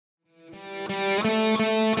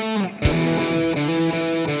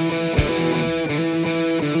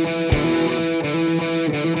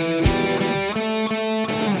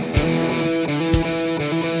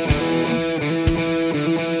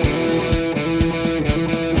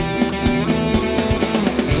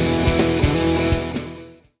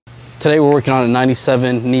Today we're working on a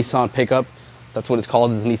 97 Nissan Pickup. That's what it's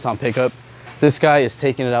called, is a Nissan Pickup. This guy is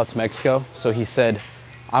taking it out to Mexico. So he said,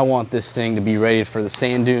 I want this thing to be ready for the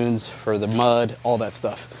sand dunes, for the mud, all that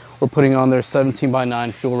stuff. We're putting on their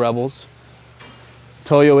 17x9 Fuel Rebels,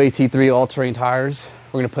 Toyo AT3 all-terrain tires.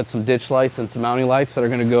 We're gonna put some ditch lights and some mounting lights that are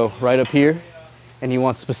gonna go right up here. And he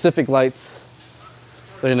wants specific lights.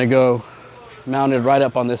 They're gonna go mounted right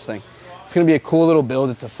up on this thing. It's gonna be a cool little build.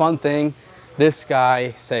 It's a fun thing. This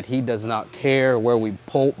guy said he does not care where we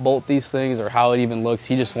bolt these things or how it even looks.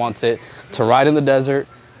 He just wants it to ride in the desert,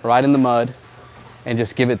 ride in the mud, and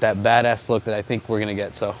just give it that badass look that I think we're gonna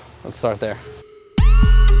get. So let's start there.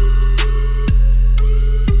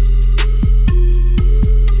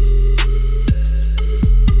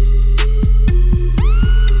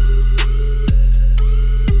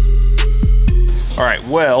 All right,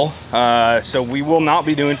 well, so we will not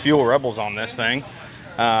be doing Fuel Rebels on this thing.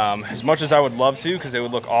 As much as I would love to, because they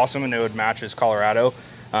would look awesome and it would match his Colorado,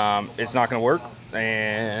 it's not gonna work,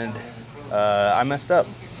 and I messed up.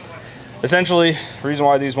 Essentially, the reason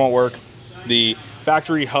why these won't work, the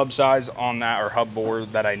factory hub size on that, or hub bore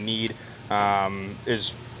that I need,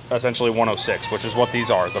 is essentially 106, which is what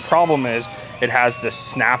these are. The problem is it has this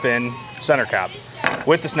snap-in center cap.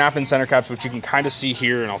 With the snap-in center caps, which you can kind of see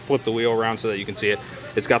here, and I'll flip the wheel around so that you can see it,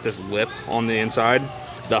 it's got this lip on the inside.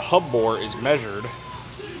 The hub bore is measured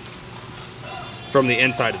from the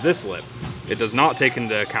inside of this lip. It does not take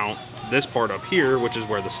into account this part up here, which is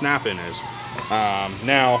where the snap-in is.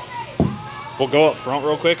 Now, we'll go up front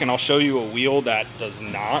real quick and I'll show you a wheel that does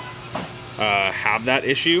not have that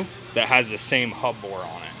issue, that has the same hub bore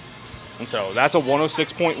on it. And so that's a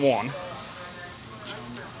 106.1.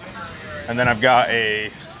 And then I've got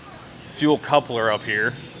a fuel coupler up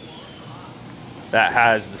here that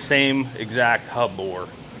has the same exact hub bore.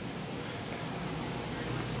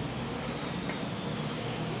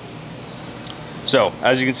 So,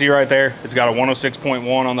 as you can see right there, it's got a 106.1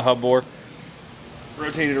 on the hub bore.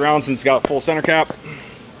 Rotate it around since it's got a full center cap.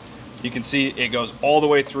 You can see it goes all the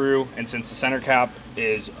way through, and since the center cap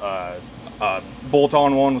is a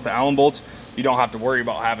bolt-on one with the Allen bolts, you don't have to worry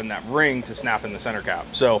about having that ring to snap in the center cap.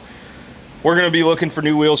 So, we're gonna be looking for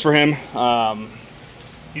new wheels for him.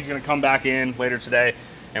 He's gonna come back in later today,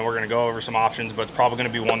 and we're gonna go over some options, but it's probably gonna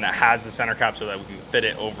be one that has the center cap so that we can fit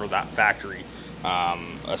it over that factory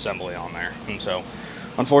assembly on there. And so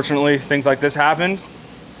unfortunately things like this happened,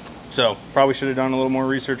 so probably should have done a little more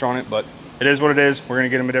research on it, but it is what it is. We're gonna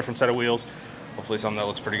get him a different set of wheels, hopefully something that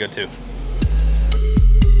looks pretty good too.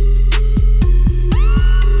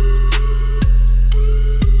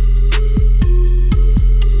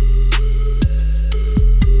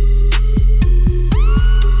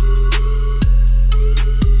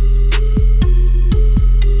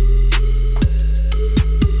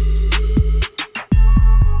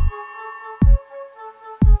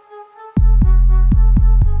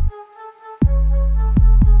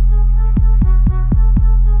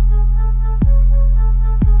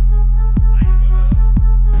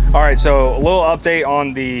 All right, so a little update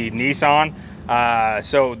on the Nissan.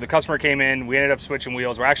 So the customer came in, we ended up switching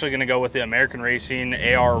wheels. We're actually gonna go with the American Racing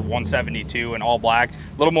AR 172 in all black.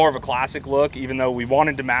 A little more of a classic look, even though we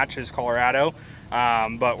wanted to match his Colorado.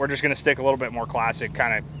 But we're just gonna stick a little bit more classic,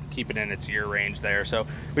 kind of keep it in its year range there. So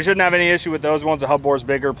we shouldn't have any issue with those ones. The hub bore is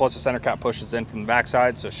bigger, plus the center cap pushes in from the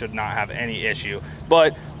backside, so should not have any issue.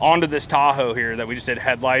 But onto this Tahoe here that we just did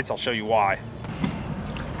headlights, I'll show you why.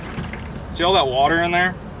 See all that water in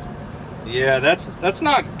there? Yeah, that's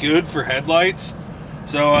not good for headlights.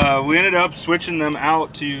 So we ended up switching them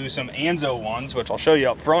out to some Anzo ones, which I'll show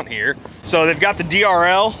you up front here. So they've got the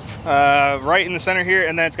DRL right in the center here,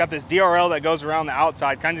 and then it's got this DRL that goes around the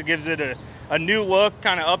outside, kind of gives it a new look,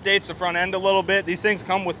 kind of updates the front end a little bit. These things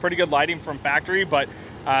come with pretty good lighting from factory, but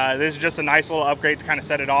this is just a nice little upgrade to kind of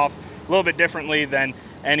set it off a little bit differently than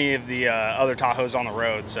any of the other Tahoes on the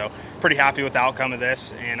road. So pretty happy with the outcome of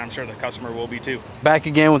this, and I'm sure the customer will be too. Back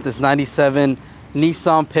again with this 97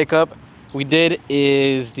 Nissan Pickup. We did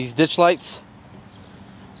is these ditch lights,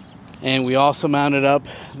 and we also mounted up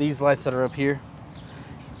these lights that are up here,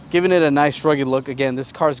 giving it a nice rugged look. Again,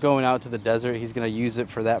 this car's going out to the desert. He's going to use it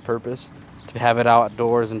for that purpose, to have it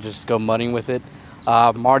outdoors and just go mudding with it.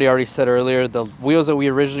 Marty already said earlier, the wheels that we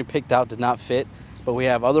originally picked out did not fit, but we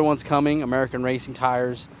have other ones coming, American Racing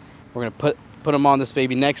tires. We're going to put them on this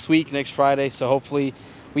baby next week, next Friday. So hopefully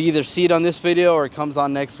we either see it on this video or it comes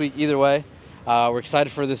on next week. Either way, we're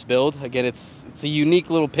excited for this build. Again, it's a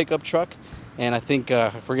unique little pickup truck, and I think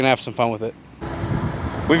we're going to have some fun with it.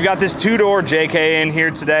 We've got this two-door JK in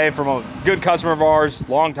here today from a good customer of ours,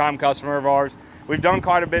 longtime customer of ours. We've done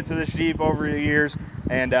quite a bit to this Jeep over the years,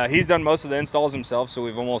 and he's done most of the installs himself, so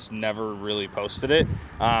we've almost never really posted it.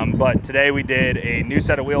 But today we did a new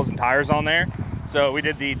set of wheels and tires on there. So we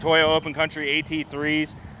did the Toyo Open Country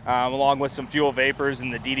AT3s along with some fuel vapors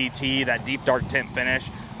and the DDT, that deep dark tint finish.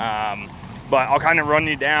 But I'll kind of run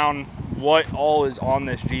you down what all is on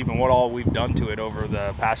this Jeep and what all we've done to it over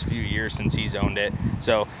the past few years since he's owned it.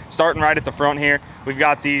 So starting right at the front here, we've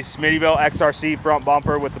got the Smittybilt XRC front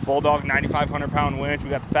bumper with the Bulldog 9,500 pound winch.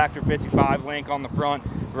 We got the Factor 55 link on the front,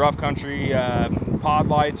 Rough Country pod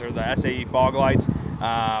lights, or the SAE fog lights,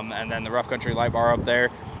 and then the Rough Country light bar up there.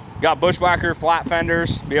 Got Bushwhacker flat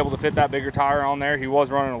fenders, be able to fit that bigger tire on there. He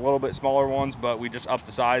was running a little bit smaller ones, but we just upped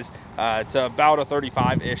the size to about a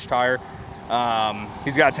 35-ish tire.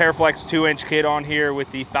 He's got a Terraflex 2-inch kit on here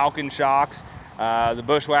with the Falcon shocks, the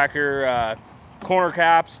Bushwhacker corner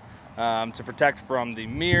caps to protect from the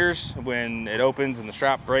mirrors when it opens and the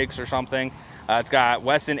strap breaks or something. It's got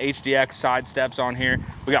Wesson HDX side steps on here.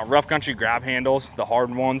 We got Rough Country grab handles, the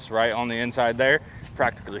hard ones right on the inside there.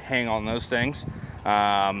 Practically hang on those things.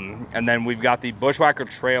 And then we've got the Bushwhacker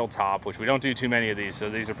trail top, which we don't do too many of these, so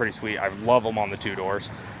these are pretty sweet. I love them on the 2 doors.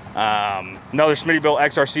 Another Smittybilt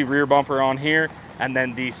XRC rear bumper on here, and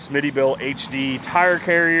then the Smittybilt HD tire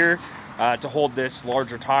carrier to hold this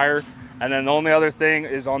larger tire. And then the only other thing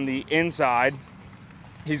is on the inside,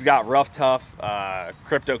 he's got Rough Tough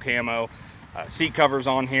crypto camo seat covers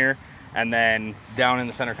on here. And then down in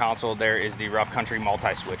the center console there is the Rough Country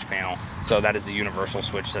multi-switch panel. So that is the universal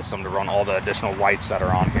switch system to run all the additional lights that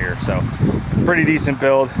are on here. So pretty decent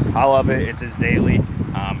build. I love it. It's his daily.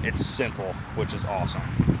 It's simple, which is awesome.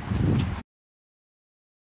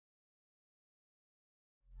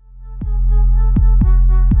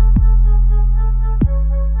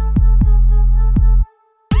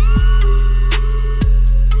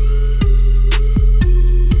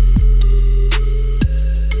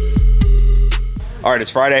 All right,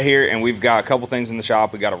 it's Friday here, and we've got a couple things in the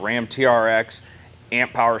shop. We got a Ram TRX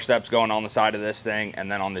amp power steps going on the side of this thing, and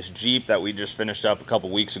then on this Jeep that we just finished up a couple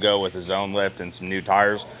weeks ago with a zone lift and some new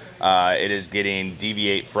tires, it is getting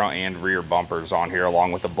DV8 front and rear bumpers on here,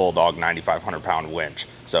 along with the Bulldog 9,500 pound winch.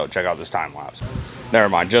 So check out this time lapse. Never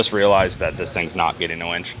mind, just realized that this thing's not getting a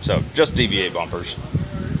winch, so just DV8 bumpers.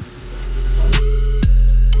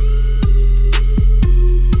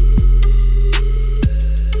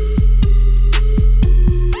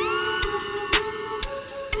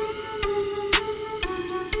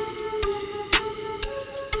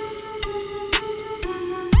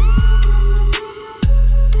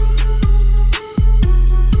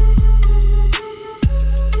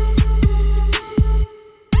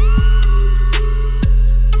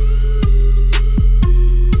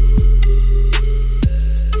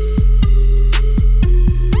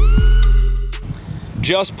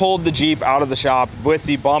 Just pulled the Jeep out of the shop with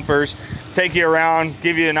the bumpers. Take you around,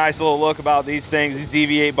 give you a nice little look about these things. These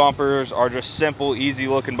DV8 bumpers are just simple, easy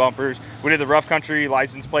looking bumpers. We did the Rough Country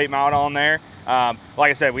license plate mount on there. Like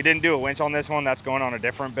I said, we didn't do a winch on this one. That's going on a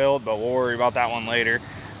different build, but we'll worry about that one later.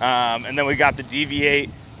 And then we got the DV8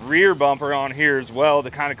 rear bumper on here as well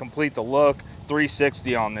to kind of complete the look.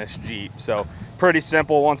 360 on this Jeep. So pretty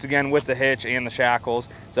simple, once again, with the hitch and the shackles.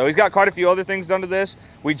 So he's got quite a few other things done to this.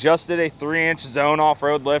 We just did a 3-inch zone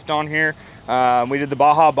off-road lift on here. We did the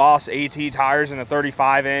Baja Boss AT tires in a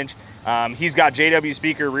 35-inch. He's got JW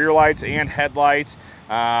speaker rear lights and headlights.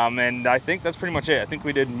 And I think that's pretty much it. I think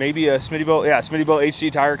we did maybe a Smittybilt HD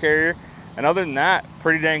tire carrier. And other than that,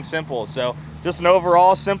 pretty dang simple. So just an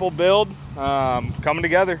overall simple build coming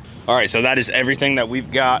together. All right, so that is everything that we've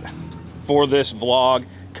got for this vlog.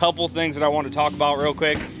 Couple things that I want to talk about real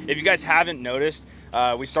quick. If you guys haven't noticed,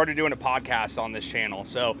 we started doing a podcast on this channel.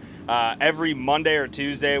 So every Monday or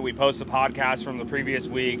Tuesday, we post a podcast from the previous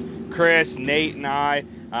week. Chris, Nate, and I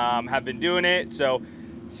have been doing it. So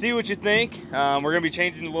see what you think. We're gonna be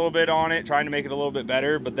changing a little bit on it, trying to make it a little bit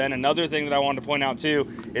better. But then another thing that I wanted to point out too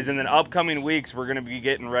is in the upcoming weeks, we're gonna be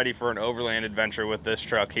getting ready for an overland adventure with this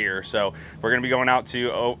truck here. So we're gonna be going out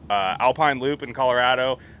to Alpine Loop in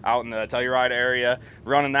Colorado, out in the Telluride area,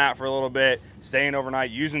 running that for a little bit, staying overnight,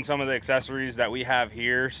 using some of the accessories that we have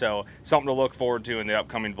here. So something to look forward to in the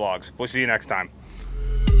upcoming vlogs. We'll see you next time.